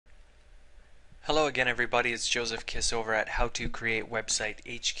Hello again everybody, it's Joseph Kiss over at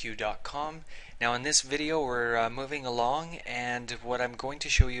howtocreatewebsitehq.com. Now in this video we're moving along, and what I'm going to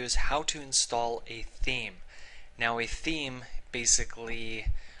show you is how to install a theme. Now a theme basically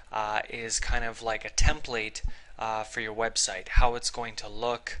is kind of like a template for your website, how it's going to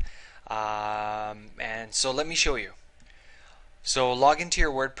look, and so let me show you. So log into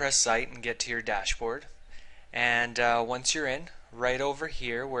your WordPress site and get to your dashboard, and once you're in, right over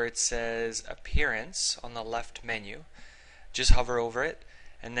here where it says Appearance on the left menu, just hover over it,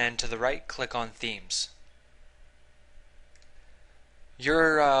 and then to the right click on Themes.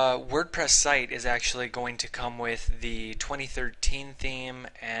 Your WordPress site is actually going to come with the 2013 theme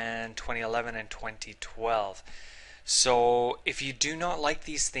and 2011 and 2012. So if you do not like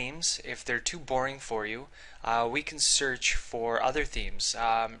these themes, if they're too boring for you, we can search for other themes.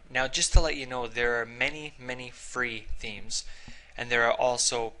 Now just to let you know, there are many free themes, and there are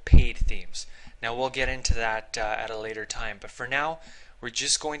also paid themes. Now we'll get into that at a later time, but for now we're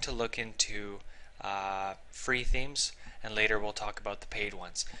just going to look into free themes, and later we'll talk about the paid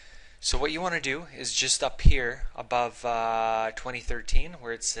ones. So what you want to do is just up here above 2013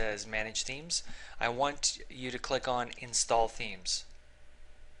 where it says Manage Themes, I want you to click on Install Themes.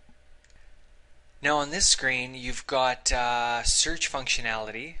 Now on this screen you've got search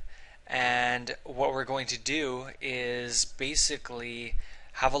functionality, and what we're going to do is basically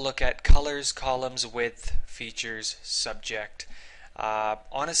have a look at colors, columns, width, features, subject.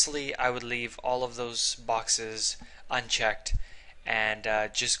 Honestly, I would leave all of those boxes unchecked and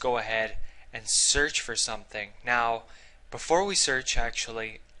just go ahead and search for something. Now, before we search,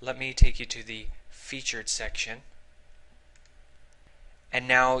 actually, let me take you to the featured section. And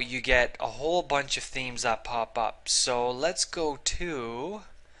now you get a whole bunch of themes that pop up. So let's go to,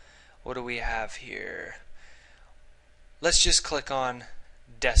 what do we have here? Let's just click on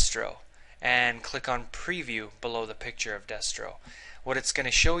Destro and click on Preview below the picture of Destro. What it's going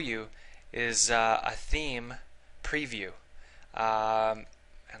to show you is a theme preview. And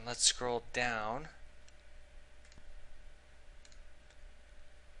let's scroll down.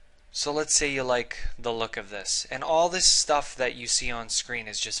 So let's say you like the look of this, and all this stuff that you see on screen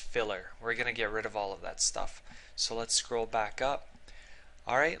is just filler. We're going to get rid of all of that stuff. So let's scroll back up.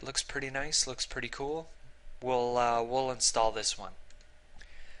 Alright, looks pretty nice, looks pretty cool. We'll install this one.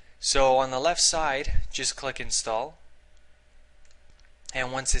 So on the left side, just click Install.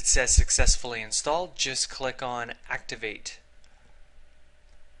 And once it says successfully installed, just click on Activate.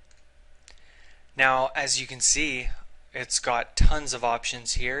 Now, as you can see, it's got tons of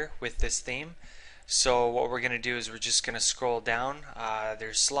options here with this theme. So what we're going to do is we're just going to scroll down.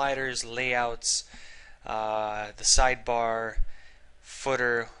 There's sliders, layouts, the sidebar,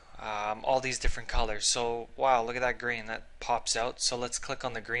 footer, all these different colors. So wow, look at that green, that pops out. So let's click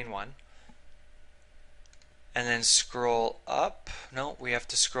on the green one. And then scroll up. No, we have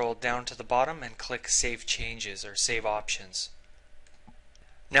to scroll down to the bottom and click Save Changes or Save Options.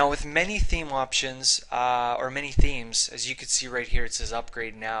 Now with many theme options, or many themes, as you can see right here it says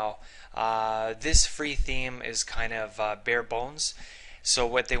Upgrade Now, this free theme is kind of bare bones. So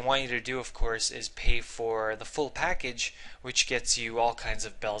what they want you to do, of course, is pay for the full package, which gets you all kinds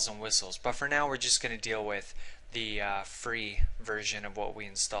of bells and whistles. But for now we're just going to deal with the free version of what we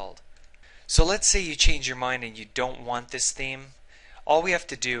installed. So let's say you change your mind and you don't want this theme. All we have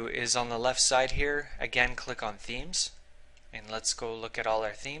to do is on the left side here, again click on Themes, and let's go look at all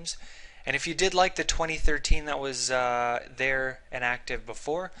our themes. And if you did like the 2013 that was there and active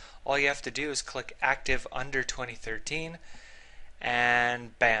before, all you have to do is click Active under 2013,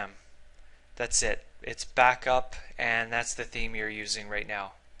 and bam, that's it. It's back up, and that's the theme you're using right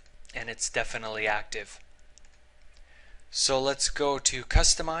now, and it's definitely active. So let's go to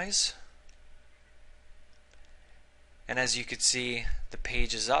Customize. And as you can see, the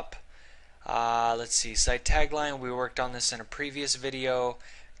page is up. Let's see, site tagline, we worked on this in a previous video.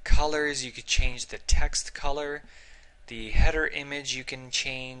 Colors, you could change the text color. The header image you can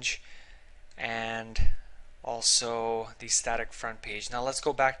change, and also the static front page. Now let's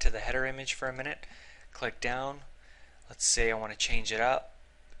go back to the header image for a minute. Click down. Let's say I want to change it up.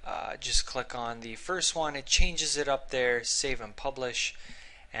 Just click on the first one. It changes it up there. Save and publish,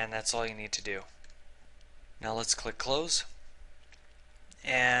 and that's all you need to do. Now let's click Close,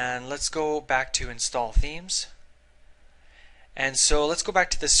 and let's go back to Install Themes. And so let's go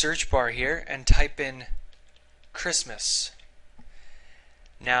back to the search bar here and type in Christmas.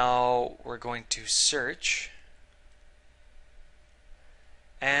 Now we're going to search,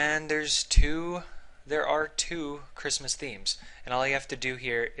 and there are two Christmas themes, and all you have to do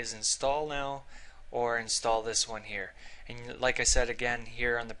here is install now or install this one here. And like I said again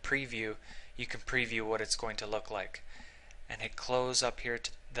here on the preview, you can preview what it's going to look like. And hit close up here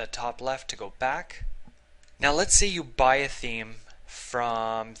to the top left to go back. Now let's say you buy a theme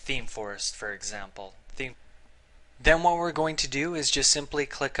from ThemeForest, for example. Then what we're going to do is just simply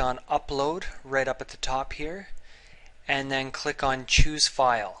click on Upload right up at the top here, and then click on Choose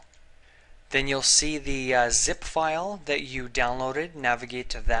File. Then you'll see the zip file that you downloaded. Navigate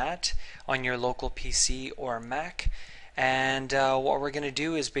to that on your local PC or Mac. And what we're going to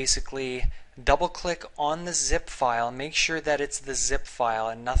do is basically double click on the zip file. Make sure that it's the zip file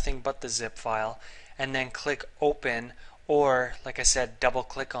and nothing but the zip file. And then click Open, or like I said, double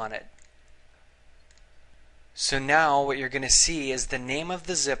click on it. So now what you're going to see is the name of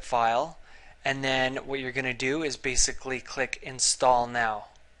the zip file, and then what you're going to do is basically click Install Now.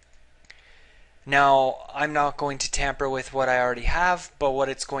 Now I'm not going to tamper with what I already have, but what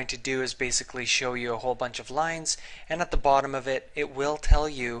it's going to do is basically show you a whole bunch of lines, and at the bottom of it, it will tell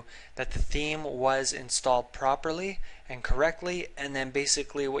you that the theme was installed properly and correctly, and then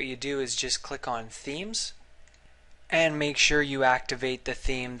basically what you do is just click on Themes and make sure you activate the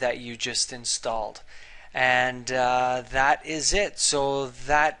theme that you just installed. And that is it. So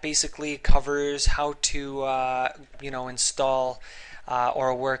that basically covers how to install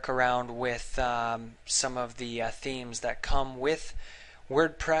or work around with some of the themes that come with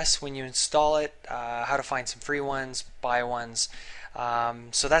WordPress when you install it, how to find some free ones, buy ones.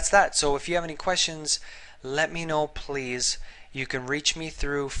 So that's that. So if you have any questions, let me know, please. You can reach me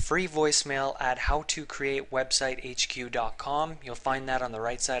through free voicemail at howtocreatewebsitehq.com. You'll find that on the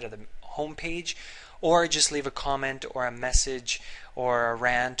right side of the homepage. Or just leave a comment or a message or a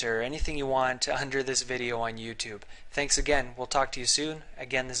rant or anything you want under this video on YouTube. Thanks again. We'll talk to you soon.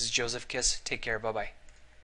 Again, this is Joseph Kiss. Take care. Bye-bye.